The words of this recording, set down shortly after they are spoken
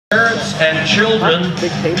and children.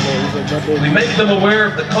 We make them aware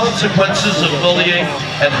of the consequences of bullying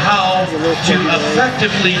and how to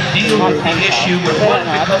effectively deal with the issue when one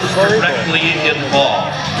becomes directly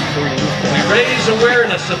involved. We raise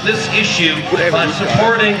awareness of this issue by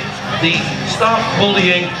supporting the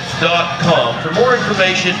StopBullying.com. For more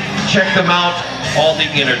information, check them out on the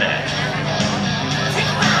internet.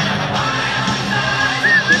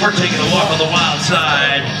 We're taking a walk on the wild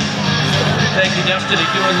side. Thank you, Destiny,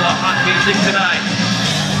 doing the hot music tonight.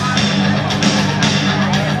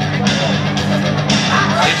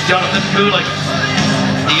 It's Jonathan Kulik.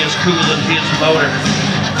 He is cooling his motor.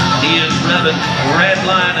 He is revving,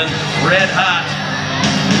 redlining, red hot.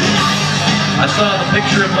 I saw the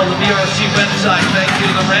picture of him on the BRC website. Thank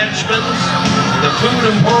you to the Ranchmans, the Food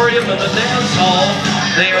Emporium, and the Dance Hall.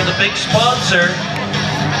 They are the big sponsor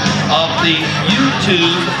of the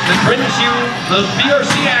YouTube that brings you the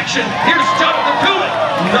BRC action. Here's Jonathan Kulik.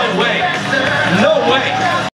 No way.